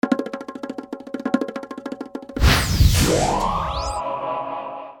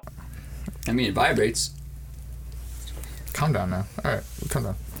I mean, it vibrates. Calm down now. Alright, calm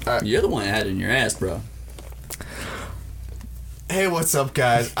down. Alright. You're the one that had it in your ass, bro. Hey, what's up,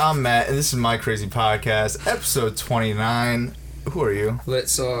 guys? I'm Matt, and this is Mycrazypodcast, episode 29. Who are you? Lit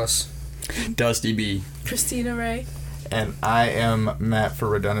Sauce. Dusty B. Christina Ray. And I am Matt for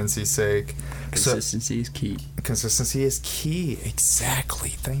redundancy's sake. Consistency is key. Consistency is key.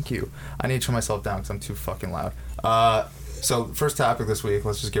 Exactly. Thank you. I need to turn myself down because I'm too fucking loud. So, first topic this week,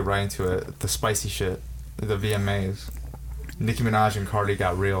 let's just get right into it. The spicy shit. The Vma'S. Nicki Minaj and Cardi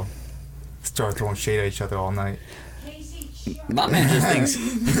got real. Started throwing shade at each other all night. My man just thinks.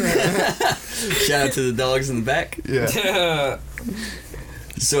 Shout out to the dogs in the back. Yeah.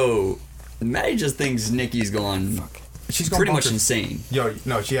 So, Maddie just thinks Nicki's gone. She's gone pretty much bonkers. insane. Yo,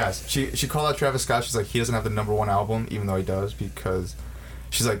 no, she has. She called out Travis Scott. She's like, he doesn't have the number one album, even though he does, because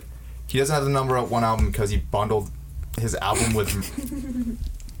she's like, he doesn't have the number one album because he bundled his album with.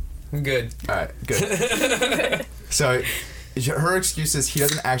 Good. All right, good. So, her excuse is he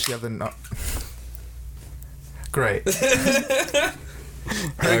doesn't actually have the. Great. I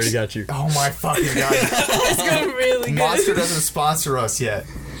already got you. Oh my fucking god! It's going really good. Monster doesn't sponsor us yet.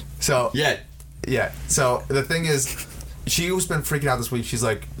 So Yeah. So the thing is, she's been freaking out this week. She's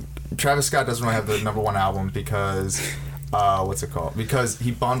like, Travis Scott doesn't really have the number one album because, what's it called? Because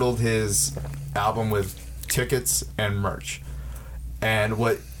he bundled his album with tickets and merch, and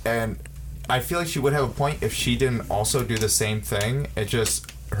I feel like she would have a point if she didn't also do the same thing. It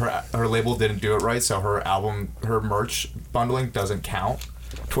just her label didn't do it right, so her merch bundling doesn't count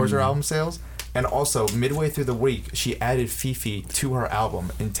towards her album sales. And also, midway through the week, she added Fifi to her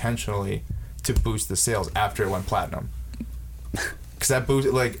album intentionally to boost the sales after it went platinum. Because that boost,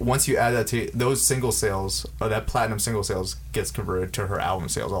 like, once you add that to those single sales, or that platinum single sales gets converted to her album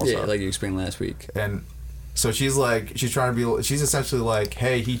sales also. Yeah, like you explained last week. And so she's essentially like,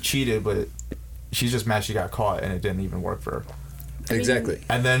 hey, he cheated, but she's just mad she got caught and it didn't even work for her. Exactly.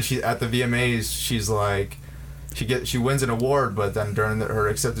 And then she at the VMAs, she's like, she wins an award, but then during her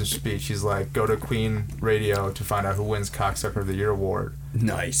acceptance speech, she's like, go to Queen Radio to find out who wins Cocksucker of the Year award.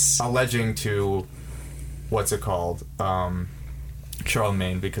 Nice. Alleging to, what's it called,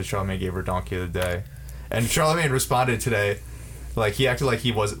 Charlemagne, because Charlemagne gave her Donkey of the Day. And Charlemagne responded today, like, he acted like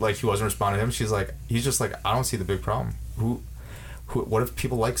he wasn't responding to him. She's like, he's just like, I don't see the big problem. What if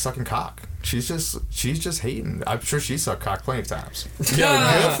people like sucking cock? She's just hating. I'm sure she sucked cock plenty of times. Yo,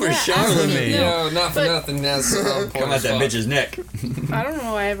 good for Charlemagne. Yo, not for nothing. That's Come at that bitch's neck. I don't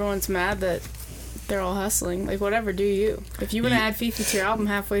know why everyone's mad that they're all hustling. Like, whatever, do you. If you want to add Fifi to your album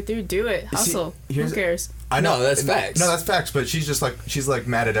halfway through, do it. Hustle. Who cares? I know that's facts. No, that's facts. But she's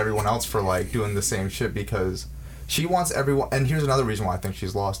mad at everyone else for like doing the same shit because she wants everyone. And here's another reason why I think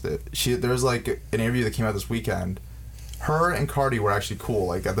she's lost it. There's like an interview that came out this weekend. Her and Cardi were actually cool.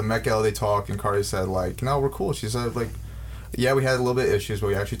 Like, at the Met Gala, they talked, and Cardi said, like, no, we're cool. She said, like, yeah, we had a little bit of issues, but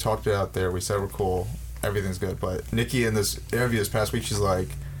we actually talked it out there. We said we're cool. Everything's good. But Nicki, in this interview this past week, she's like,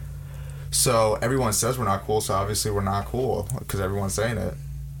 so everyone says we're not cool, so obviously we're not cool, because everyone's saying it.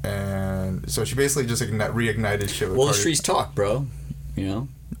 And so she basically just reignited shit with Cardi. The streets talk, bro.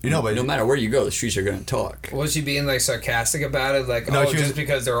 You know, but no matter where you go, the streets are gonna talk. Was she being like sarcastic about it? Like, no, just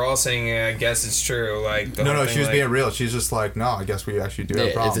because they're all saying it, I guess it's true. Like, no, she was being real. She's just like, no, I guess we actually do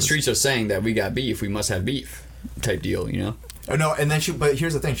have problems. If the streets are saying that we got beef, we must have beef, type deal. You know? Oh, no, and then but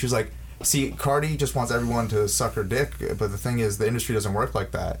here's the thing. She was like, see, Cardi just wants everyone to suck her dick, but the thing is, the industry doesn't work like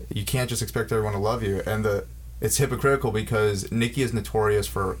that. You can't just expect everyone to love you, and it's hypocritical because Nicki is notorious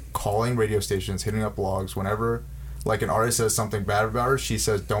for calling radio stations, hitting up blogs whenever. Like, an artist says something bad about her, she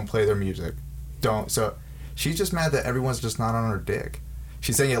says, don't play their music. Don't. So, she's just mad that everyone's just not on her dick.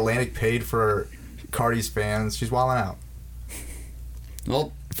 She's saying Atlantic paid for Cardi's fans. She's wilding out.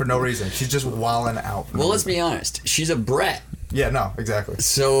 Well, for no reason. She's just wilding out. Well, let's be honest. She's a brat. Yeah, no, exactly.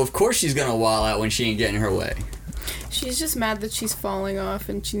 So, of course she's gonna wild out when she ain't getting her way. She's just mad that she's falling off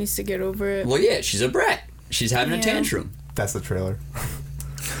and she needs to get over it. Well, yeah, she's a brat. She's having a tantrum. That's the trailer.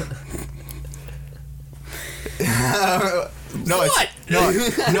 No, what?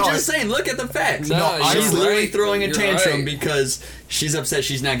 I'm just saying. Look at the facts. No, she's literally right. throwing a You're tantrum right. because she's upset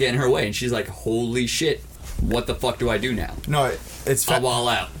she's not getting her way, and she's like, "Holy shit, what the fuck do I do now?" No, it's I'll wall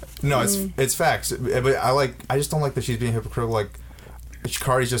out. No, it's facts. But I just don't like that she's being hypocritical. Like,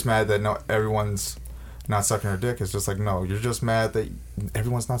 Cardi's just mad that everyone's not sucking her dick. It's just like, no, you're just mad that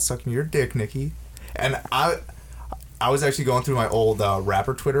everyone's not sucking your dick, Nicki. And I was actually going through my old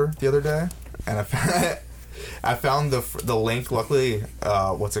rapper Twitter the other day, and I found the link. Luckily,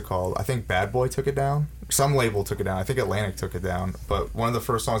 what's it called? I think Bad Boy took it down. Some label took it down. I think Atlantic took it down. But one of the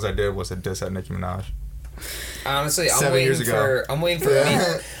first songs I did was a diss at Nicki Minaj. Honestly, 7 years ago. I'm waiting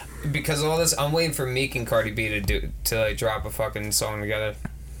for because of all this, I'm waiting for Meek and Cardi B to drop a fucking song together.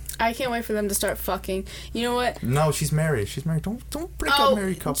 I can't wait for them to start fucking. You know what? No, she's married. Don't break up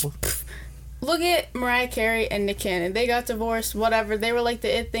married couples. Look at Mariah Carey and Nick Cannon. They got divorced. Whatever. They were like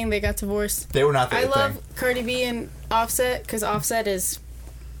the it thing. They got divorced. They were not the it thing. I love Cardi B and Offset because Offset is.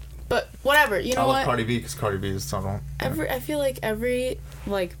 But whatever. You know what? I love Cardi B because Cardi B is someone. I feel like every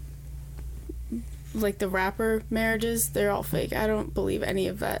like the rapper marriages, they're all fake. I don't believe any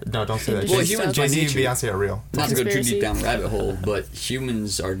of that. No, don't say that. Well, humans by Jay-Z and Beyonce are real. Not to go too deep down the rabbit hole, but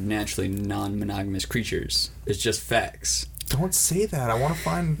humans are naturally non-monogamous creatures. It's just facts. Don't say that. I want to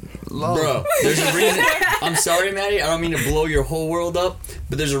find love. Bro, there's a reason. I'm sorry, Maddie. I don't mean to blow your whole world up,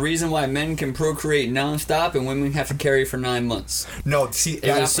 but there's a reason why men can procreate nonstop and women have to carry for 9 months. No, see,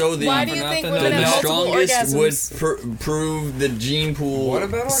 so why do you think women have multiple strongest orgasms? would prove the gene pool. What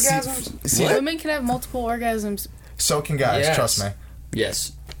about orgasms? See, women can have multiple orgasms. So can guys. Yes. Trust me.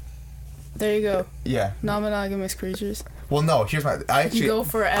 Yes. There you go. Yeah. Non-monogamous creatures. Well, no. Here's my. I actually you go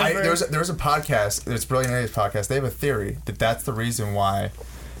forever. There's a podcast. There's Brilliant Idiots podcast. They have a theory that that's the reason why,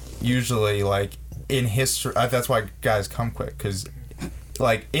 usually, like in history, that's why guys come quick. Because,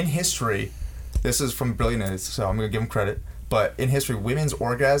 like in history, this is from Brilliant Idiots, so I'm gonna give them credit. But in history, women's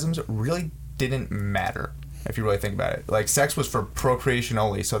orgasms really didn't matter if you really think about it. Like sex was for procreation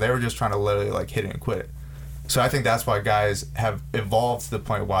only, so they were just trying to literally like hit it and quit it. So I think that's why guys have evolved to the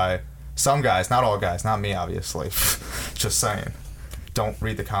point why. Some guys, not all guys, not me, obviously. Just saying. Don't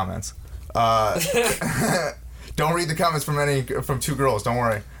read the comments. Don't read the comments from two girls. Don't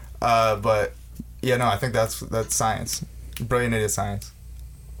worry. But yeah, no, I think that's science. Brilliant idiot science.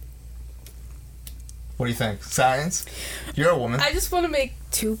 What do you think? Science? You're a woman. I just want to make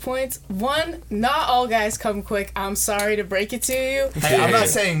 2 points. One, not all guys come quick. I'm sorry to break it to you. Hey, I'm not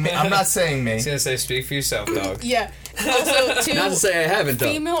saying me. I was gonna say, speak for yourself, dog. Yeah. Also, two, not to say I haven't, though.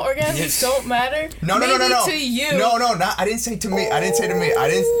 Female orgasms don't matter. No. To you. No, not. I didn't say to me. I didn't say to me. I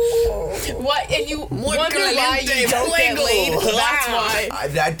didn't. What? And you wonder why you don't get laid. That's why.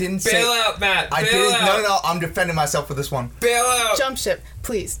 I didn't say. Bail out, Matt. I didn't. No. I'm defending myself with this one. Bail out. Jump ship,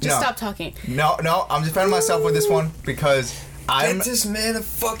 please. Just stop talking. No. I'm defending myself with this one because. Get this man a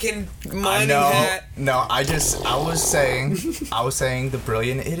fucking mining hat. No, I was saying the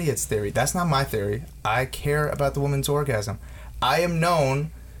Brilliant Idiots theory. That's not my theory. I care about the woman's orgasm. I am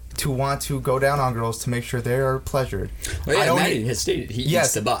known to want to go down on girls to make sure they are pleasured. Well, yeah, Maddie has stated he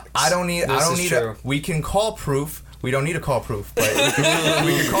eats the box. I don't need we can call proof. We don't need to call proof, but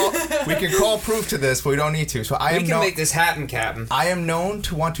we can call proof to this, but we don't need to. So we can make this happen, Captain. I am known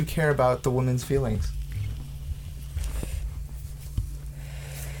to want to care about the woman's feelings.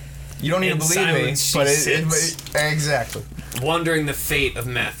 You don't need to believe me, but exactly. Wondering the fate of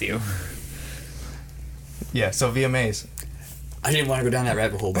Matthew. Yeah, so Vma'S. I didn't want to go down that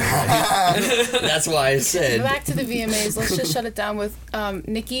rabbit hole, but that's why I said. Back to the Vma'S. Let's just shut it down with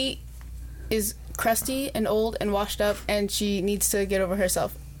Nikki is crusty and old and washed up, and she needs to get over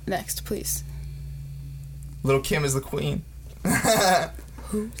herself. Next, please. Lil' Kim is the queen.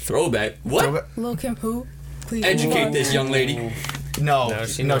 Who? Throwback. What? Lil' Kim who? Please. Educate this young lady. No,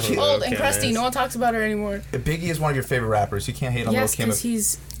 she's old and crusty. No one talks about her anymore. Biggie is one of your favorite rappers. You can't hate on Lil' Kim.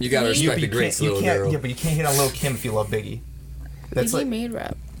 Yes, you gotta respect the greats, little girl. Yeah, but you can't hate on Lil' Kim if you love Biggie. That's Biggie made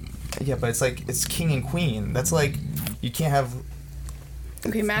rap. Yeah, but it's king and queen. That's like you can't have.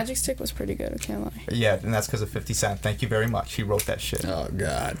 Okay, Magic Stick was pretty good. I can't lie. Yeah, and that's because of 50 Cent. Thank you very much. He wrote that shit. Oh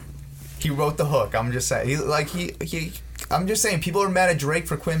God. He wrote the hook. I'm just saying. I'm just saying. People are mad at Drake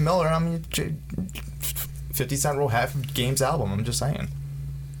for Quinn Miller. I mean, 50 Cent wrote half of Game's album. I'm just saying.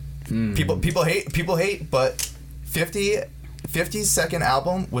 People hate, but 50's second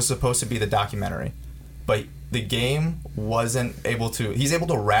album was supposed to be the documentary, but the Game wasn't able to. He's able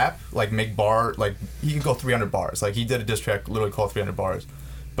to rap, like make like he can go 300 bars. Like he did a diss track literally called 300 bars,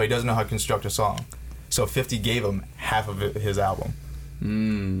 but he doesn't know how to construct a song. So 50 gave him half of his album,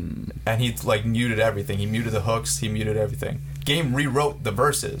 and he like muted everything. He muted the hooks. He muted everything. Game rewrote the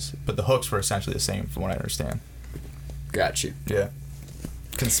verses, but the hooks were essentially the same, from what I understand. Got you. Yeah.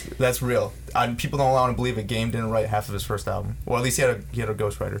 That's real. People don't want to believe it. Game didn't write half of his first album. Or at least he had a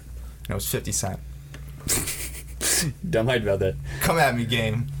ghostwriter. And it was 50 Cent. Don't hide about that. Come at me,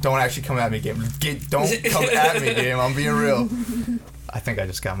 Game. Don't actually come at me, Game. Don't come at me, Game. I'm being real. I think I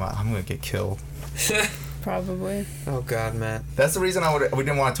just got I'm going to get killed. Probably. Oh God, Matt. That's the reason we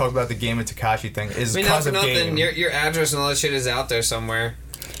didn't want to talk about the Game and Tekashi thing. Is because of Game. Your address and all that shit is out there somewhere.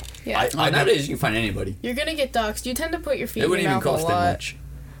 Yeah. Nowadays you can find anybody. You're gonna get doxxed. You tend to put your feet in your your mouth a lot. It wouldn't even cost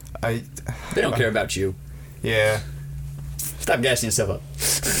them much. They don't care about you. Yeah. Stop gassing yourself up.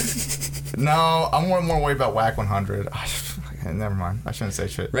 No, I'm more worried about WAC 100. never mind. I shouldn't say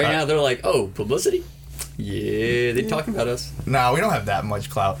shit. Right now, they're like, oh, publicity? Yeah, they talking about us. Nah, we don't have that much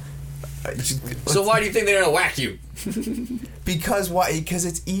clout. So why do you think they're gonna whack you? Because why? Because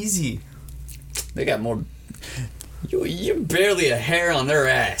it's easy. They got more. You're barely a hair on their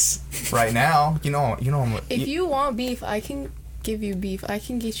ass. Right now, you know. If you want beef, I can give you beef. I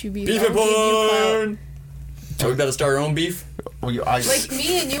can get you beef. Beef I'll and give you porn. Are we about to start our own beef? Like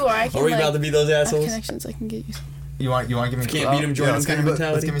me and you are. I can, are we about to be those I have assholes? connections. I can get you. You want to give me? Can't beat them, join them kind of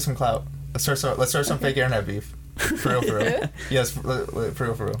mentality. Let's give me some clout. Let's start some fake internet beef. For real. Yes, for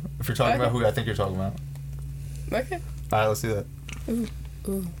real. If you're talking about who I think you're talking about. Okay. All right, let's do that.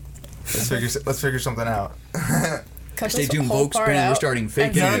 Ooh. Let's figure something out. Stay tuned, folks. We're starting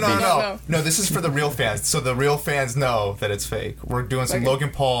fake internet beef. No, this is for the real fans. So the real fans know that it's fake. We're doing some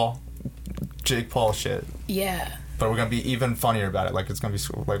Logan Paul, Jake Paul shit. Yeah. But we're gonna be even funnier about it. Like it's gonna be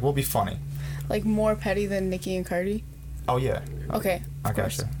like we'll be funny. Like more petty than Nicki and Cardi. Oh yeah. Okay. I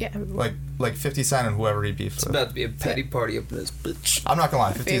gotcha. Yeah. Like 50 Cent and whoever he beefs with. It's about to be a petty party up in this bitch. I'm not gonna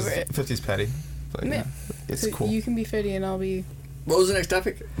lie, 50's petty. But, yeah, it's so cool. You can be petty and I'll be. What was the next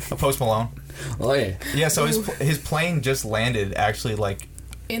topic? A Post Malone. Oh yeah. Yeah. So his plane just landed actually like.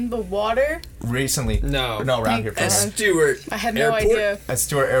 In the water? Recently. No, around here. At Stewart. I had no idea. At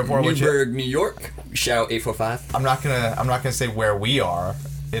Stewart Airport, Newburgh, New York. Shout out 845. I'm not gonna say where we are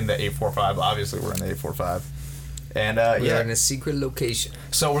in the 845. Obviously, we're in the 845. And we are in a secret location.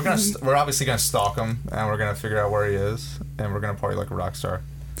 So we're obviously gonna stalk him, and we're gonna figure out where he is, and we're gonna party like a rock star.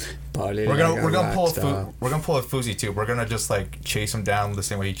 We're gonna pull a Fousey too. We're gonna just like chase him down the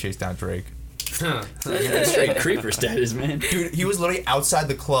same way he chased down Drake. That's straight creeper status, man. Dude, he was literally outside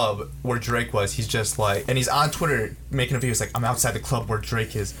the club where Drake was. He's just like, and he's on Twitter making a video. He's like, I'm outside the club where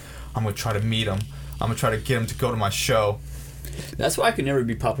Drake is. I'm gonna try to meet him. I'm gonna try to get him to go to my show. That's why I could never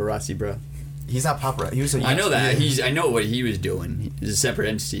be paparazzi, bro. He's not paparazzi. He was I know that. I know what he was doing. He's a separate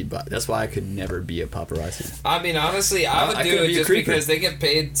entity, but that's why I could never be a paparazzi. I mean, honestly, I would do it just because they get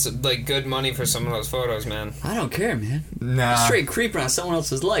paid like good money for some of those photos, man. I don't care, man. Nah. Straight creeper on someone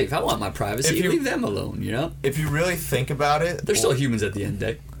else's life. I want my privacy. Leave them alone, you know? If you really think about it... They're still humans at the end of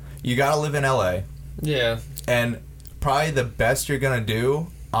the day. You gotta live in LA. Yeah. And probably the best you're gonna do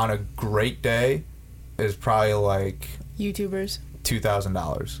on a great day is probably like... YouTubers.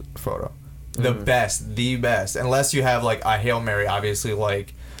 $2,000 photo. The best. Unless you have like a Hail Mary, obviously,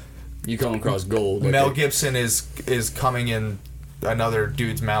 like... You come across gold. Mel Gibson is coming in another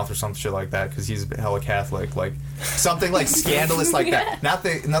dude's mouth or some shit like that because he's hella Catholic. Like, something like scandalous like that.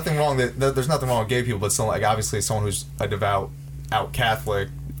 Nothing wrong. There's nothing wrong with gay people, but like obviously someone who's a devout, out Catholic...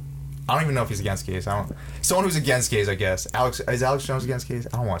 I don't even know if he's against gays. Someone who's against gays, I guess. Is Alex Jones against gays?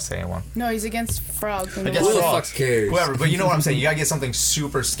 I don't want to say anyone. No, he's against frogs. Who the fuck cares? Whoever, but you know what I'm saying. You gotta get something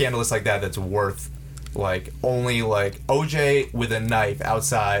super scandalous like that that's worth, like, only like OJ with a knife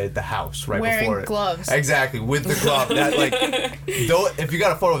outside the house before it. Wearing gloves. Exactly, with the glove. That like, though, if you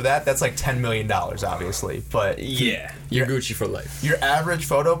got a photo of that's like $10 million, obviously. But yeah, you're Gucci for life. Your average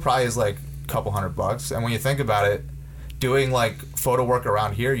photo probably is like a couple $100, and when you think about it. Doing like photo work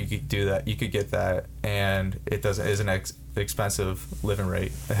around here, you could do that. You could get that, and it isn't expensive living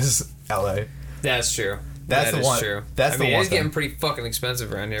rate as LA. That's true. That's the one. True. That's the one. It's getting pretty fucking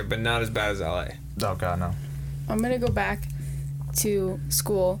expensive around here, but not as bad as LA. Oh god, no. I'm gonna go back to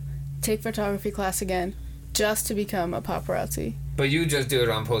school, take photography class again, just to become a paparazzi. But you just do it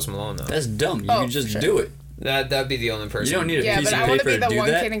on Post Malone, though. That's dumb. You can just do it. That'd be the only person. You don't need a piece of paper to do that. Yeah, but I want to be the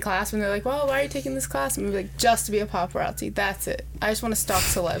one kid in class when they're like, well, why are you taking this class? I'm like, just to be a paparazzi. That's it. I just want to stalk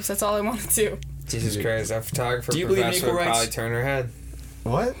celebs. That's all I want to do. Jesus Christ, that photographer professor would probably turn her head.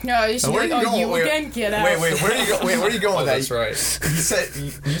 What? No, you should be like, again? Get out. Wait, where are you going with that? That's right.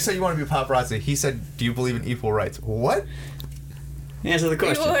 You said you want to be a paparazzi. He said, do you believe in equal rights? What? Answer the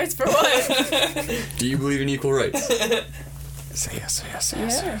question. Equal rights for what? Do you believe in equal rights? Say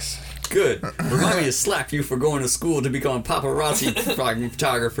yes. Good. Remind me to slap you for going to school to become a paparazzi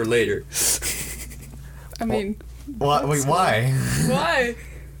photographer later. I mean... Wait, why? Why?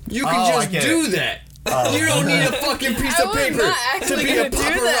 You can just do that. You don't need a fucking piece of paper to be a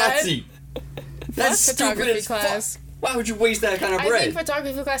paparazzi. That's stupid as class. Fuck. Why would you waste that kind of bread? I think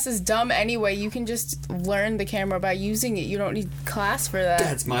photography class is dumb anyway. You can just learn the camera by using it. You don't need class for that.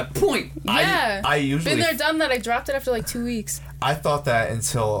 That's my point. Yeah. I usually... Been there, done that. I dropped it after like 2 weeks. I thought that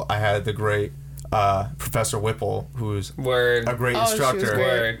until I had the great Professor Whipple, who's a great instructor.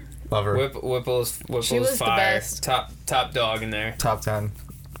 Word. Love her. Whipple's she was fire. The best. Top dog in there. Top 10.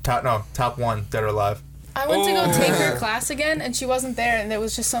 Top 1, dead or alive. I went to go take her class again, and she wasn't there, and there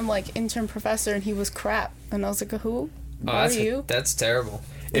was just some like intern professor, and he was crap. And I was like, who? Are you? That's terrible.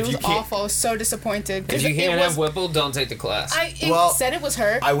 It was awful. I was so disappointed. If you can't have Whipple, don't take the class. It said it was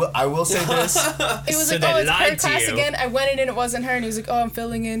her. I will say this. It was so like, it's her class again. I went in and it wasn't her. And he was like, oh, I'm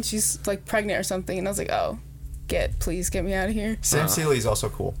filling in. She's like pregnant or something. And I was like, oh, please get me out of here. Sam Seeley is also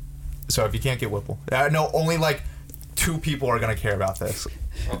cool. So if you can't get Whipple. No, only like 2 people are going to care about this.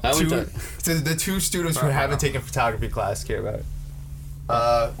 The 2 students who haven't taken photography class care about it.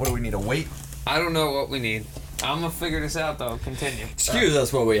 What do we need? A weight? I don't know what we need. I'm gonna figure this out though. Continue. Excuse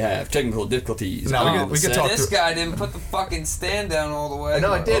us while we have technical difficulties. No, we can talk. This guy didn't put the fucking stand down all the way.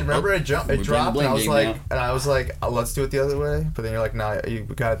 No, I did. Remember, it dropped, and I was like, let's do it the other way. But then you're like, nah, you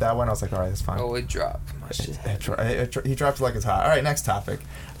got it that way. And I was like, all right, that's fine. Oh, it dropped. He dropped it like it's hot. All right, next topic.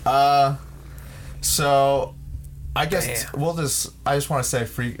 So, I guess I just want to say,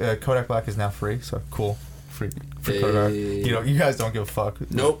 free Kodak Black is now free. So cool, free Kodak. You guys don't give a fuck.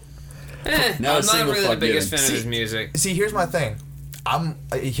 Nope. I'm not really the biggest fan of his music. See, here's my thing. I'm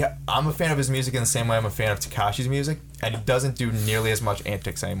a fan of his music in the same way I'm a fan of Tekashi's music, and he doesn't do nearly as much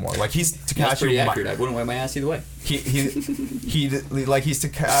antics anymore. Like he's Tekashi. That's pretty accurate. I wouldn't wear my ass either way. He's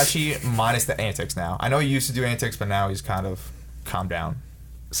Tekashi minus the antics now. I know he used to do antics, but now he's kind of calmed down.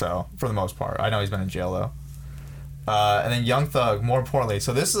 So for the most part, I know he's been in jail though. And then Young Thug, more importantly,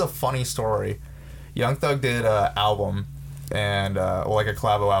 so this is a funny story. Young Thug did an album. And like a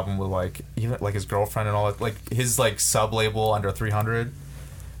collabo album with like even like his girlfriend and all that, like his like sub label under 300,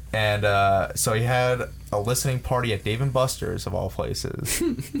 and so he had a listening party at Dave & Buster's of all places,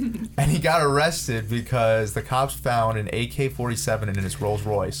 and he got arrested because the cops found an AK-47 in his Rolls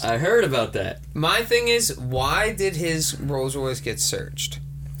Royce. I heard about that. My thing is, why did his Rolls Royce get searched?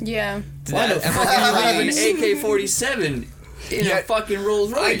 Yeah. Why the fuck did you leave an AK-47? In a fucking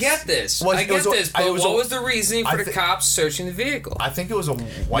Rolls Royce. I get this. But what was the reasoning for the cops searching the vehicle? I think it was a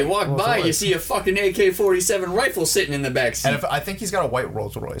white. You walk by, you see a fucking AK-47 rifle sitting in the backseat. And I think he's got a white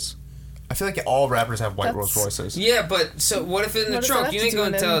Rolls Royce. I feel like all rappers have white Rolls Royces. Yeah, but so what if in the trunk? You ain't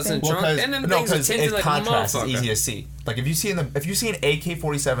gonna tell us in the trunk. And then things are tinted like a motherfucker. It's easy to see. Like if you see an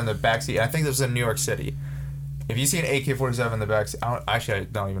AK-47 in the backseat, I think this was in New York City. If you see an AK-47 in the backseat, I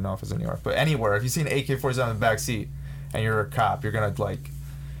don't even know if it's in New York, but anywhere, if you see an AK-47 in the backseat. And you're a cop, you're gonna like.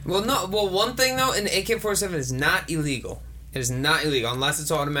 Well, no. Well, one thing though, an AK-47 is not illegal. It is not illegal unless it's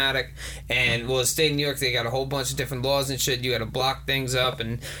automatic. And the state of New York, they got a whole bunch of different laws and shit. You got to block things up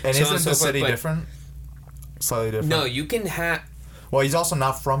and. And so isn't the city different? Slightly different. No, you can have. Well, he's also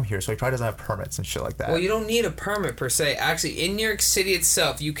not from here, so he probably doesn't have permits and shit like that. Well, you don't need a permit per se. Actually, in New York City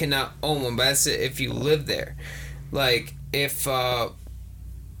itself, you cannot own one, but that's if you live there. Like if.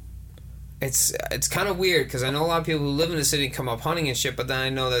 It's kind of weird because I know a lot of people who live in the city come up hunting and shit, but then I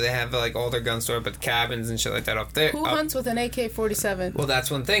know that they have like all their guns stored up at cabins and shit like that up there. Who hunts with an AK-47? Well, that's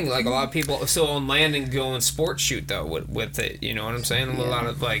one thing. Like a lot of people still own land and go and sports shoot though with it. You know what I'm saying? Yeah. A lot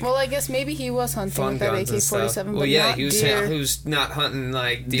of like. Well, I guess maybe he was hunting with that AK-47. Well, yeah, he was not hunting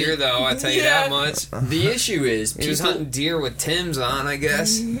like deer though. I tell you that much. The issue is he was hunting deer with Tim's on. I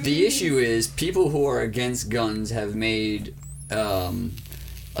guess the issue is people who are against guns have made.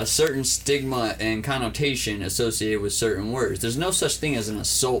 A certain stigma and connotation associated with certain words. There's no such thing as an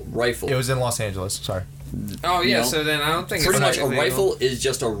assault rifle. It was in Los Angeles. Sorry. Oh yeah, so then I don't think pretty much a rifle is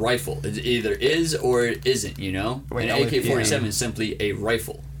just a rifle. It either is or it isn't. You know, an AK-47 is simply a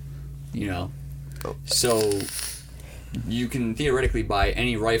rifle. You know, so you can theoretically buy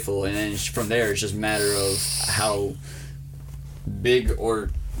any rifle, and then from there it's just a matter of how big or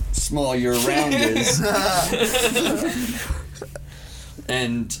small your round is.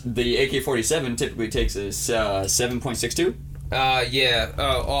 And the AK-47 typically takes a 7.62. Yeah.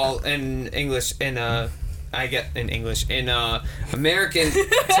 All in English. In American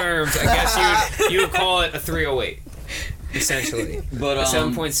terms, I guess you would call it a 308, essentially. But a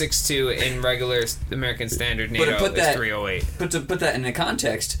 7.62 in regular American standard NATO is 308. But to put that in the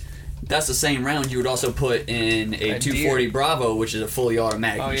context, that's the same round you would also put in a 240 Bravo, which is a fully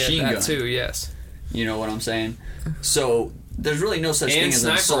automatic machine gun. That too. Yes. You know what I'm saying? So. There's really no such thing as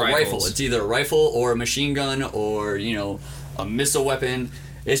an assault rifle. It's either a rifle or a machine gun or, a missile weapon.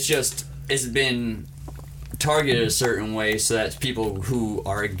 It's been targeted a certain way so that people who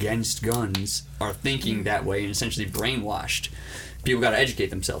are against guns are thinking that way and essentially brainwashed. People got to educate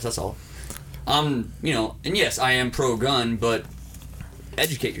themselves, that's all. And yes, I am pro-gun, but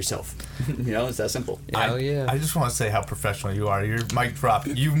educate yourself. It's that simple. Hell yeah. I just want to say how professional you are. Your mic dropped.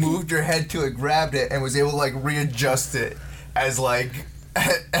 You moved your head to it, grabbed it, and was able to readjust it as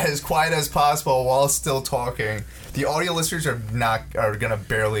quiet as possible while still talking. The audio listeners are gonna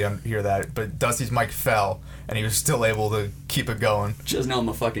barely hear that, but Dusty's mic fell and he was still able to keep it going. Just know I'm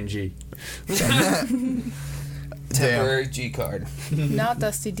a fucking G. Temporary G card. Not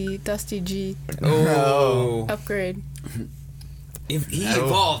Dusty D, Dusty G. Oh. Upgrade. He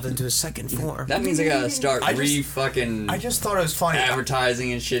evolved into a second form. That means I gotta start I just thought it was funny.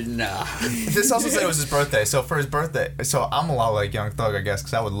 Advertising and shit. Nah. This also said it was his birthday. So for his birthday, so I'm a lot like Young Thug, I guess,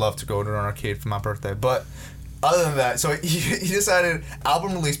 because I would love to go to an arcade for my birthday. But other than that, so he decided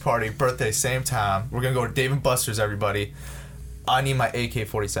album release party, birthday, same time. We're gonna go to Dave & Buster's, everybody. I need my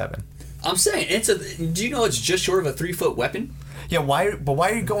AK-47. I'm saying do you know it's just short of a 3-foot weapon? Yeah, why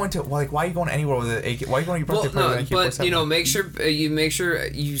are you going to why are you going anywhere with an AK? Why are you going to your birthday party with an AK-47? But make sure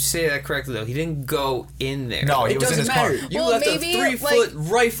you say that correctly though. He didn't go in there. No, he was in his car. You left a 3-foot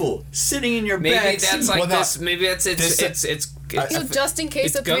rifle sitting in your bag. Maybe that's like this. Maybe that's it's just in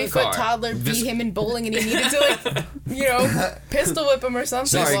case a 3-foot toddler beat him in bowling and he needed to pistol whip him or something.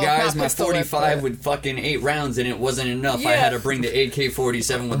 Sorry guys, my 45 with fucking 8 rounds and it wasn't enough. I had to bring the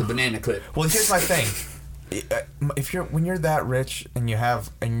AK-47 with the banana clip. Well, here's my thing. When you're that rich and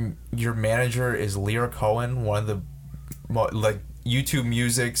your manager is Lear Cohen, one of the YouTube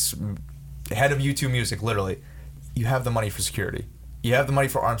Music's head of YouTube Music, literally, you have the money for security. You have the money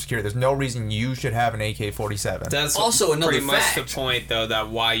for armed security. There's no reason you should have an AK-47. That's also another pretty fact. much the point, though, that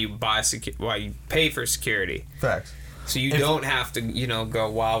why you pay for security. Facts. So you don't have to, go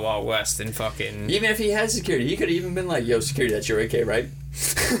Wild Wild West and fucking. Even if he had security, he could have even been like, "Yo, security, that's your AK, right?"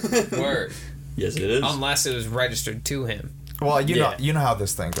 Word. Yes, it is. Unless it was registered to him. Well, you know how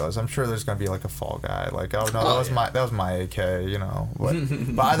this thing goes. I'm sure there's gonna be like a fall guy, like, oh no, that was my AK,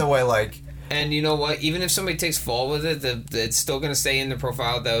 But either way, like. And you know what? Even if somebody takes fall with it, it's still gonna stay in the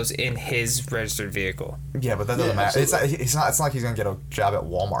profile that was in his registered vehicle. Yeah, but that doesn't matter. It's not like he's gonna get a job at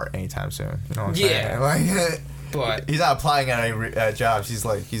Walmart anytime soon. You know what I'm saying? Like, but he's not applying at any jobs.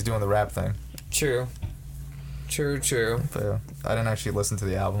 He's doing the rap thing. True. But yeah, I didn't actually listen to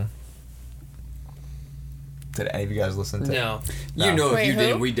the album. Did any of you guys listen to it? No. If you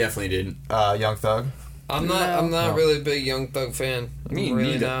didn't, we definitely didn't. Young Thug? I'm not really a big Young Thug fan. Me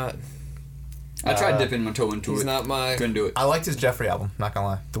really neither. not. I tried dipping my toe into it. He's not my... Couldn't do it. I liked his Jeffrey album, not gonna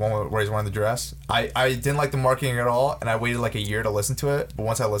lie. The one where he's wearing the dress. I didn't like the marketing at all, and I waited like a year to listen to it, but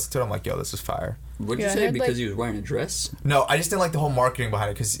once I listened to it, I'm like, yo, this is fire. What'd you say? Because he was wearing a dress? No, I just didn't like the whole marketing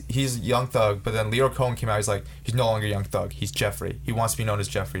behind it, because he's Young Thug, but then Leo Cohen came out, he's like, he's no longer Young Thug, he's Jeffrey. He wants to be known as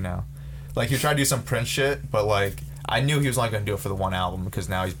Jeffrey now. Like, he tried to do some Prince shit, but like, I knew he was only going to do it for the one album because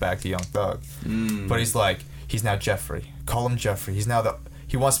now he's back to Young Thug. But he's like, he's now Jeffrey. Call him Jeffrey.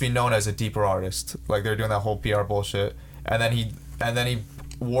 He wants to be known as a deeper artist. Like, they're doing that whole PR bullshit. And then he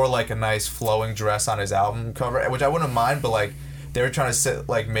wore like a nice flowing dress on his album cover, which I wouldn't mind, but like they were trying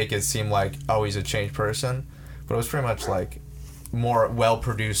to make it seem like, oh, he's a changed person. But it was pretty much like more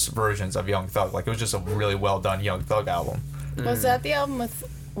well-produced versions of Young Thug. Like, it was just a really well-done Young Thug album. Was that the album with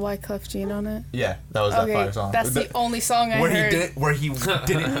Wyclef Jean on it? Yeah, that was that fire song. That's the only song I heard.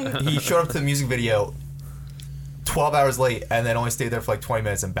 He showed up to the music video 12 hours late and then only stayed there for like 20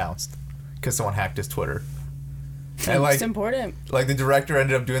 minutes and bounced because someone hacked his Twitter. And like, it's important. Like, the director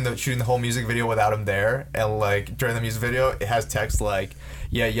ended up shooting the whole music video without him there, and like during the music video, it has text like,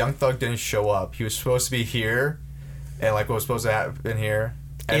 "Yeah, Young Thug didn't show up. He was supposed to be here, and like what was supposed to happen here."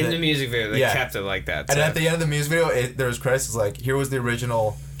 And in the music video, they kept it like that. And at the end of the music video, there was credits. It's like, here was the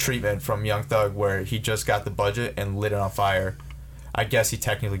original treatment from Young Thug, where he just got the budget and lit it on fire. I guess he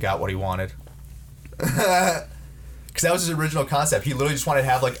technically got what he wanted. Because that was his original concept. He literally just wanted to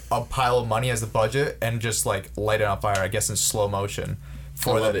have like a pile of money as the budget and just like light it on fire, I guess in slow motion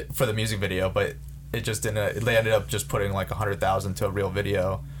for the music video. But it just didn't. They ended up just putting like $100,000 to a real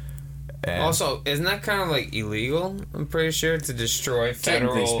video. And also, isn't that kind of like illegal? I'm pretty sure, to destroy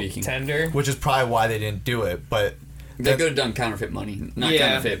federal tender, which is probably why they didn't do it. But they could have done counterfeit money, not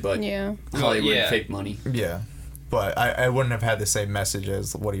counterfeit, but Hollywood fake money. Yeah, but I wouldn't have had the same message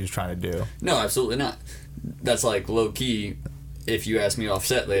as what he was trying to do. No, absolutely not. That's like low key. If you ask me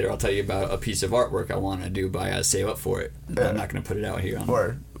offset later, I'll tell you about a piece of artwork I want to do, but I gotta save up for it. Yeah. I'm not gonna put it out here.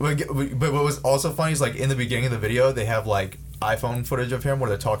 But what was also funny is like in the beginning of the video, they have like iPhone footage of him where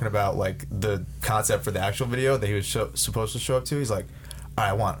they're talking about like the concept for the actual video that he was supposed to show up to. He's like,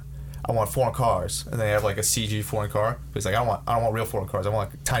 I want foreign cars, and they have like a CG foreign car. But he's like, I don't want real foreign cars. I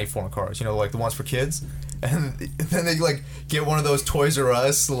want like tiny foreign cars. You know, like the ones for kids. And then they like get one of those Toys R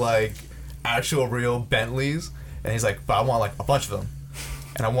Us like actual real Bentleys, and he's like, but I want like a bunch of them.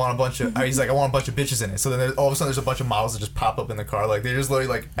 And I want a bunch of. He's like, I want a bunch of bitches in it. So then all of a sudden, there's a bunch of models that just pop up in the car. Like, they're just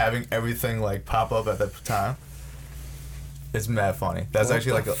literally like having everything like pop up at that time. It's mad funny. That's what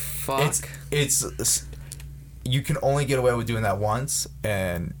actually like a. Fuck? It's you can only get away with doing that once,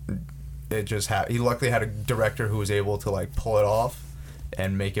 and it just he luckily had a director who was able to like pull it off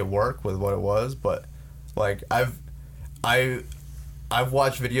and make it work with what it was. But Like I've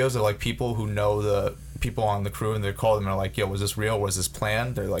watched videos of like people who know the people on the crew, and they call them and are like, "Yo, was this real? Was this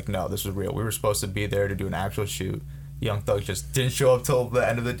planned?" They're like, "No, this was real. We were supposed to be there to do an actual shoot. Young Thug just didn't show up till the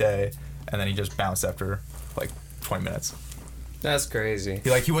end of the day, and then he just bounced after like 20 minutes." That's crazy.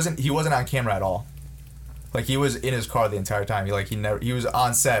 He wasn't on camera at all. Like he was in his car the entire time. He was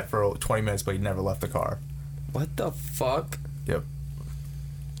on set for 20 minutes, but he never left the car. What the fuck? Yep.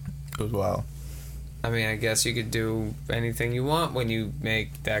 It was wild. I mean, I guess you could do anything you want when you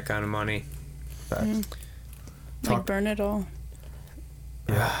make that kind of money. Like burn it all.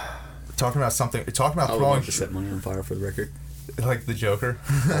 Yeah. Talking about throwing. I would like to set money on fire for the record. Like the Joker.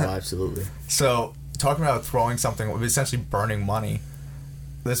 Oh, absolutely. So, talking about throwing something, essentially burning money.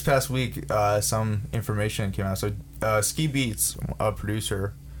 This past week, some information came out. So, Ski Beats, a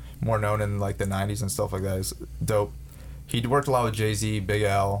producer, more known in like the 90s and stuff like that, is dope. He worked a lot with Jay-Z, Big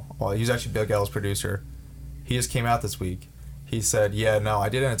L. Well, he's actually Big L's producer. He just came out this week. He said, "Yeah, no, I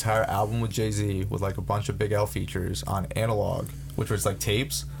did an entire album with Jay-Z with like a bunch of Big L features on analog, which was like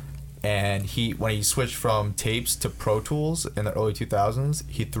tapes. And when he switched from tapes to Pro Tools in the early 2000s,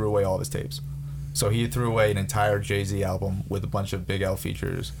 he threw away all of his tapes. So he threw away an entire Jay-Z album with a bunch of Big L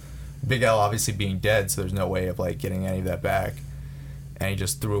features. Big L obviously being dead, so there's no way of like getting any of that back. And he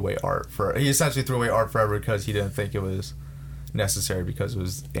just threw away art he essentially threw away art forever because he didn't think it was necessary because it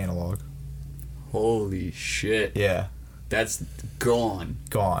was analog." Holy shit. Yeah. That's gone.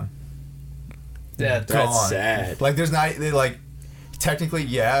 That's gone. Sad. Like technically,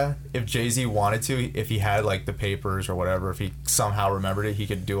 yeah, if Jay-Z wanted to, if he had like the papers or whatever, if he somehow remembered it, he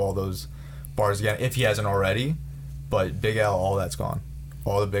could do all those bars again if he hasn't already. But Big L, all that's gone.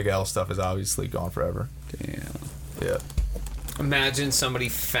 All the Big L stuff is obviously gone forever. Damn. Yeah. Imagine somebody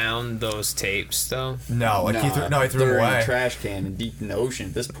found those tapes, though. No, like he threw them they're away. in a trash can and deep in the ocean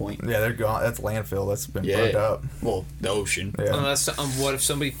at this point. Yeah, they're gone. That's landfill. That's been burned up. Well, the ocean. Yeah. Unless, what if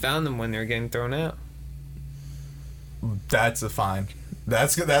somebody found them when they were getting thrown out? That's a fine.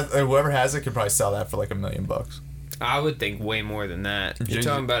 That whoever has it could probably sell that for like $1 million. I would think way more than that. You're Jay-Z.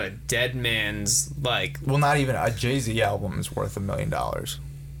 talking about a dead man's like. Well, not even a Jay-Z album is worth $1 million,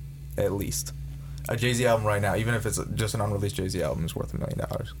 at least. A Jay-Z album right now, even if it's just an unreleased Jay-Z album, is worth $1 million.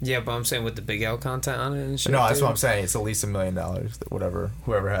 Yeah, but I'm saying with the Big L content on it and shit. No, that's what I'm saying. It's at least $1 million.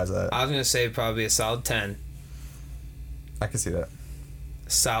 Whoever has that. I was gonna say probably a solid 10. I can see that.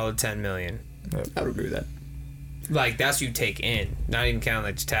 Solid 10 million. Yep. I would agree with that. Like that's you take in, not even counting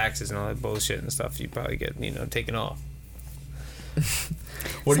like taxes and all that bullshit and stuff. You probably get taken off.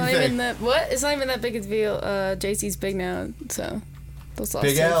 What do you think? It's not even that big a deal. Jay-Z's big now, so those lost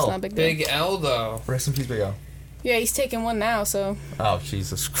Big tapes, L. not a big deal. Big L though. Rest in peace, Big L. Yeah, he's taking one now, so. Oh,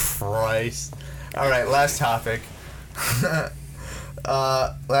 Jesus Christ. All right, last topic.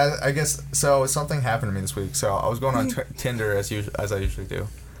 I guess, so something happened to me this week. So I was going on Tinder as I usually do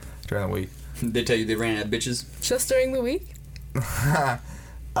during the week. They tell you they ran out of bitches? Just during the week?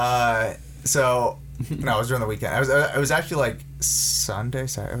 So, no, it was during the weekend. It was actually like Sunday,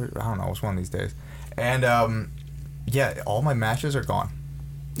 Saturday, I don't know, it was one of these days. And, yeah, all my matches are gone.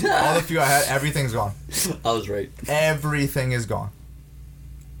 All the few I had, everything's gone. I was right. Everything is gone.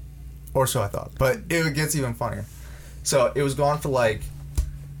 Or so I thought. But it gets even funnier. So, it was gone for like...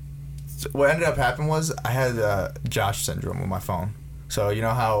 What ended up happening was I had Josh syndrome with my phone. So, you know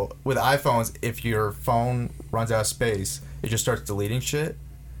how with iPhones, if your phone runs out of space, it just starts deleting shit?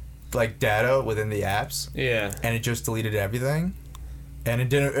 Like data within the apps. Yeah. And it just deleted everything. And it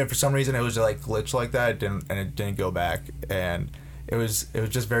didn't, and for some reason it was like glitched like that, it didn't go back. And it was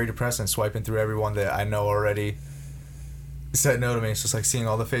just very depressing, swiping through everyone that I know already said no to me. It's just like seeing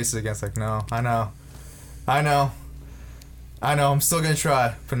all the faces again. It's like, no, I know, I'm still gonna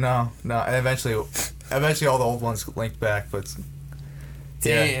try, but no. And eventually all the old ones linked back, but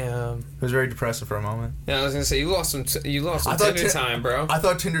damn, yeah, it was very depressing for a moment. Yeah, I was gonna say you lost some Tinder time, bro. I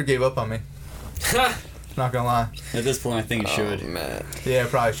thought Tinder gave up on me. Not gonna lie. At this point, I think it should. Man. Yeah, it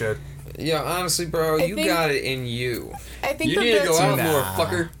probably should. Yeah, honestly, bro, you got it in you. I think you need to go out more,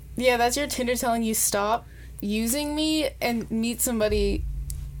 fucker. Yeah, that's your Tinder telling you stop using me and meet somebody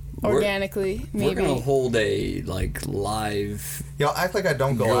organically. Maybe we're gonna hold a live. Y'all act like I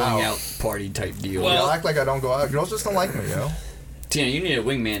don't go going out party type deal. Well, y'all act like I don't go out. Girls just don't like me, yo. Tina, you need a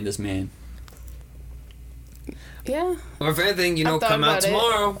wingman. This man. Yeah. Or if anything, come out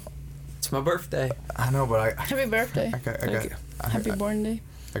tomorrow. It's my birthday. I know, but Happy birthday. Happy born day.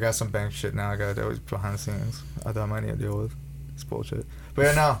 I got some bank shit now. I got to do behind the scenes. I thought I might need to deal with. It's bullshit. But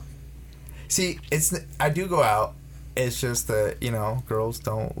yeah, no. See, I do go out. It's just that, girls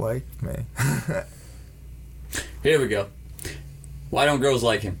don't like me. Here we go. Why don't girls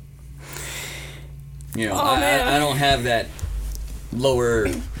like him? You know, I don't have that lower.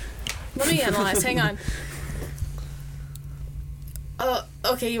 Let me analyze. Hang on.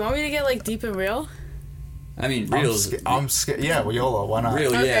 Okay. You want me to get like deep and real? I mean, real. I'm scared. Yeah, well, YOLO. Why not?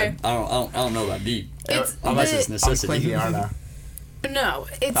 Real, okay. yeah. I don't know about deep. Unless it's necessity. I'm clingy, aren't I? No,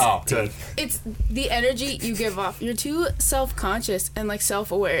 it's the energy you give off. You're too self-conscious and like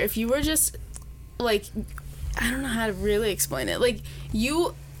self-aware. If you were just like, I don't know how to really explain it. Like,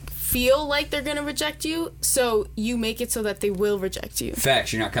 you feel like they're gonna reject you, so you make it so that they will reject you.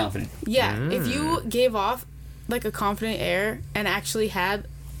 Facts. You're not confident. Yeah, if you gave off like a confident air and actually had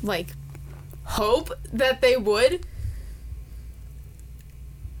like hope that they would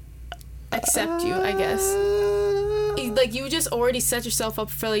accept you, I guess. Like, you just already set yourself up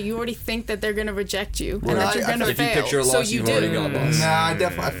for, like, you already think that they're gonna reject you and that you're gonna fail. If you picture a loss, so you do. already got lost. Nah,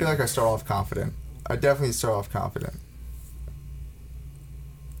 I feel like I start off confident. I definitely start off confident.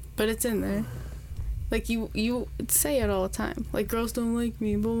 But it's in there. Like, you say it all the time. Like, girls don't like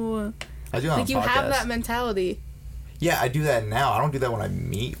me, blah, blah, blah. I do on like, you podcasts. have that mentality. Yeah, I do that now. I don't do that when I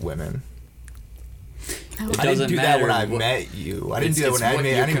meet women. I didn't do that when I met you. I didn't do that when I met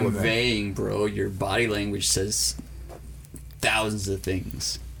any woman. You're conveying, bro. Your body language says thousands of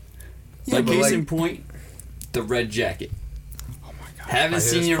things. Yeah, like, case in point, the red jacket. Oh my god! Haven't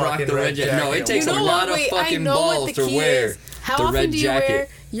seen you rock the red jacket. No, it takes a lot of fucking balls to wear How the red often do you jacket. wear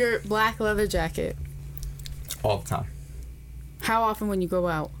your black leather jacket? All the time. How often when you go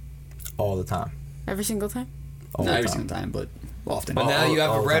out? All the time. Every single time? Not every single time, but often. But now you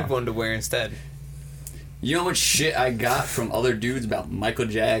have a red one to wear instead. You know how much shit I got from other dudes about Michael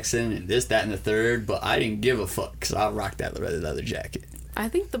Jackson and this, that, and the third, but I didn't give a fuck because I rocked that red leather jacket. I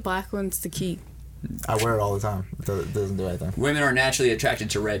think the black one's the key. I wear it all the time. It doesn't do anything. Women are naturally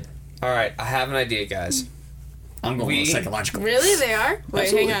attracted to red. All right, I have an idea, guys. I'm going with psychological. Really? They are? Wait,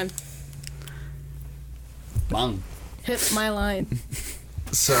 Absolutely. hang on. Bang. Hit my line.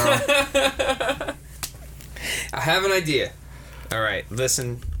 So. I have an idea. All right,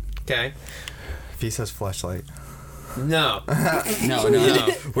 listen, okay? If he says fleshlight. No. No.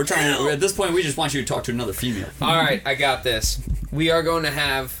 We're trying to, at this point, we just want you to talk to another female. All right, I got this. We are going to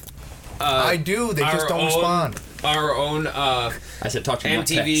have... I do. They just don't respond. Our own I said talk to me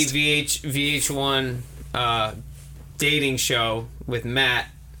MTV VH1 dating show with Matt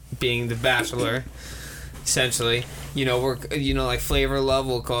being the bachelor, essentially. You know, we're like Flavor of Love.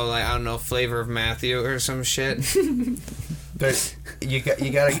 We'll call it, like, I don't know, Flavor of Matthew or some shit. You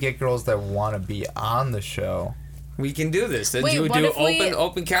gotta get girls that want to be on the show. We can do this. Then Wait, you what do if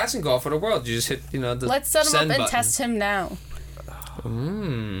open casting call for the world. You just hit the Let's set him up and button. test him now.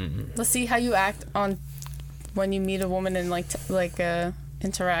 Let's see how you act on when you meet a woman and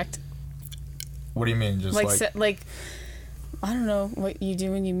interact. What do you mean? Just like I don't know what you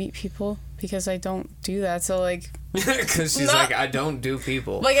do when you meet people, because I don't do that. So like, because she's like, I don't do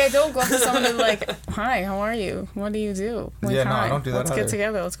people. Like, I don't go up to someone and like, hi, how are you? What do you do? Like, yeah, no, I don't do that. Let's get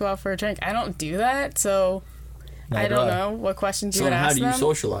together. Let's go out for a drink. I don't do that. So I don't know what questions you would ask them. How do you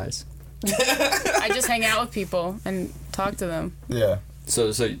socialize? I just hang out with people and talk to them. Yeah.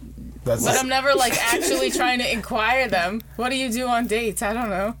 So but I'm never like actually trying to inquire them. What do you do on dates? I don't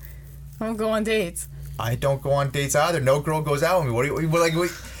know. I don't go on dates. I don't go on dates either. No girl goes out with me. What do you like?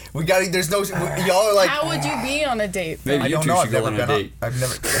 We got. There's no. Y'all are like. How would you be on a date? Maybe I don't know. I've never been on. I've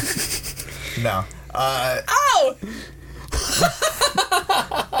never. No. Oh.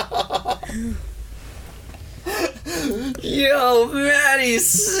 Yo, Maddie's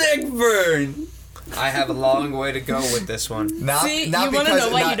sick burn. I have a long way to go with this one. See, you want to know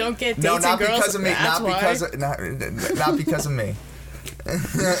why you don't get dates and girls? Because of me. Not because of me.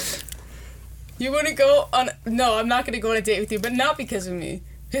 You want to go on? No, I'm not going to go on a date with you, but not because of me.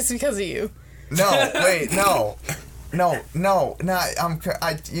 It's because of you. No, wait, no. Bail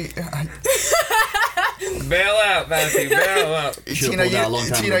out, Matthew. Bail out. Tina,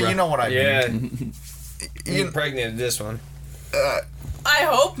 you know what I mean. Yeah. You impregnated this one. I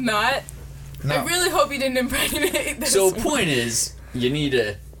hope not. No. I really hope you didn't impregnate this So one. point is, you need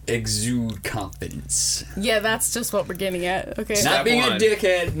to exude confidence. Yeah, that's just what we're getting at. Okay. Not being a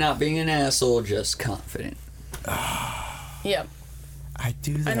dickhead, not being an asshole, just confident. Yep. I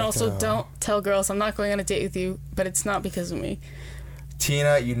do that. And also, don't tell girls I'm not going on a date with you, but it's not because of me.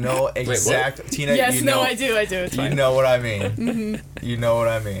 Tina, you know exact. Wait, Tina, yes, you know, I do. It's fine. You know what I mean. Mm-hmm. You know what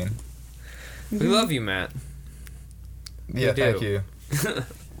I mean. We love you, Matt. Yeah, thank you.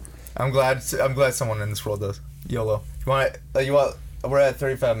 I'm glad someone in this world does. YOLO. You want? We're at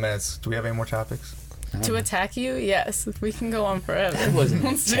 35 minutes. Do we have any more topics? To attack you? Yes. We can go on forever. That wasn't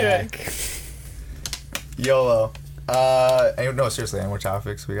an attack. YOLO. No, seriously, any more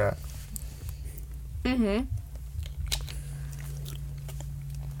topics we got? Mm-hmm.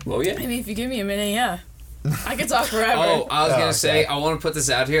 Well, yeah. I mean, if you give me a minute, yeah. I could talk forever. Oh, I was gonna say, I want to put this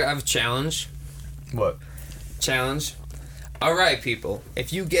out here. I have a challenge. What? Challenge. All right, people.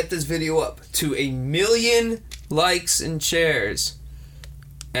 If you get this video up to 1 million likes and shares,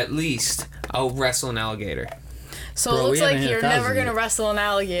 at least, I'll wrestle an alligator. So it looks like you're never gonna wrestle an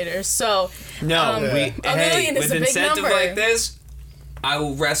alligator. So no, a million is with a big incentive number. like this, I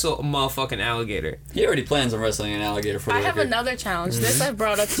will wrestle a motherfucking alligator. He already plans on wrestling an alligator for the I have record. another challenge. This I've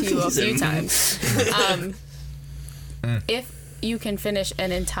brought up to you a few times. If you can finish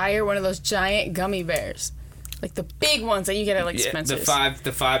an entire one of those giant gummy bears, like the big ones that you get at like Spencer's,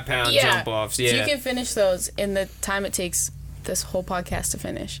 the 5 pound jump offs. Yeah, if you can finish those in the time it takes this whole podcast to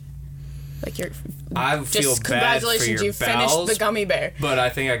finish, like I feel just bad for congratulations, your you finished the gummy bear. But I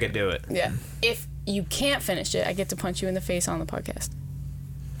think I could do it. Yeah. If you can't finish it, I get to punch you in the face on the podcast.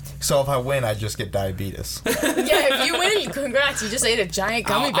 So if I win, I just get diabetes. Yeah, if you win, congrats. You just ate a giant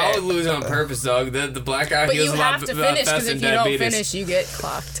gummy bear. I would lose on purpose, dog. The black guy but heals you a lot have to finish, because if you diabetes. don't finish, you get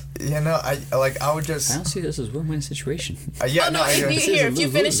clocked. You know, I would just. I don't see this as a win-win situation. Yeah, no, if you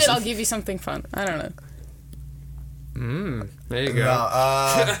finish it, I'll give you something fun. I don't know. There you go. No,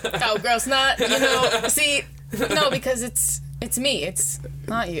 Oh, gross. Not, see, no, because it's me. It's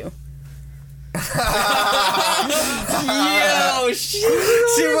not you. Yo, shit.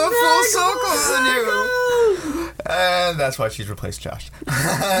 she went full circle on you. And that's why she's replaced Josh.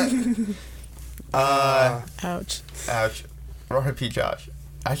 Ouch. Ouch. R.I.P. Josh.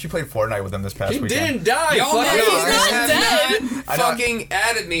 I actually played Fortnite with him this past He weekend. didn't die. Yo, man, he's not dead. Fucking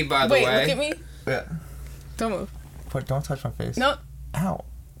added me, by the Wait, way. look at me. Yeah. Don't move. But don't touch my face. No. Ow.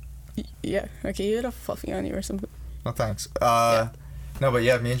 Yeah. Okay, you had a fluffy on you or something. No thanks. No, but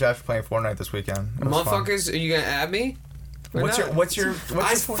yeah, me and Josh were playing Fortnite this weekend. It was fun. Motherfuckers, are you gonna add me? What's your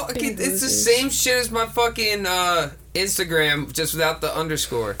It's the same shit as my fucking Instagram, just without the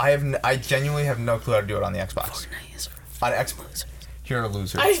underscore. I genuinely have no clue how to do it on the Xbox. Fortnite is for On Xbox. You're a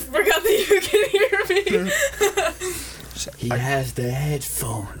loser. I forgot that you can hear me. He has the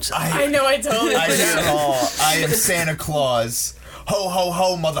headphones. I know, I totally forgot. I am Santa Claus. Ho, ho,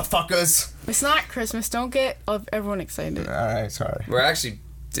 ho, motherfuckers. It's not Christmas. Don't get everyone excited. Alright, sorry. We're actually,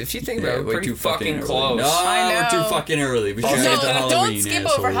 if you think about it, we're pretty too fucking early. close. No, I know. we're too fucking early. We should Also, get to Halloween. don't skip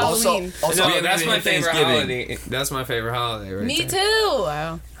over assholes. Halloween. Also, No, that's my favorite Thanksgiving. holiday. That's my favorite holiday right Me there. too.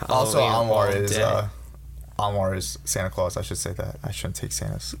 Wow. Also, Halloween all Anwar is Santa Claus. I should say that. I shouldn't take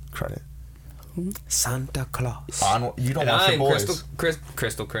Santa's credit. Santa Claus. You don't And watch the I'm boys.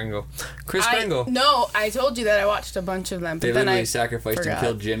 Crystal Kringle. Chris Kringle. No, I told you that I watched a bunch of them, but They then literally I sacrificed forgot. and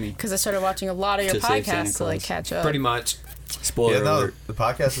killed Jimmy. Because I started watching a lot of your To save Santa podcasts to like Claus. catch up. Pretty much. Spoiler Yeah, no, alert. the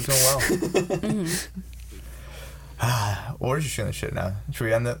podcast is doing well. We're just shooting the shit now. Should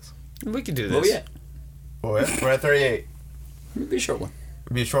we end this? We can do Oh, this. yeah. We're at 38. Maybe a short one.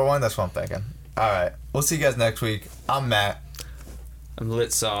 Be a short one? That's what I'm thinking. Alright. We'll see you guys next week. I'm Matt. I'm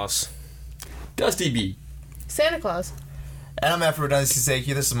Lit Sauce. Dusty B. Santa Claus. And I'm Matt for redundancy's sake.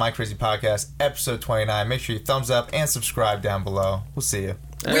 This is Mycrazypodcast, episode 29. Make sure you thumbs up and subscribe down below. We'll see you.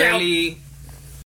 Early.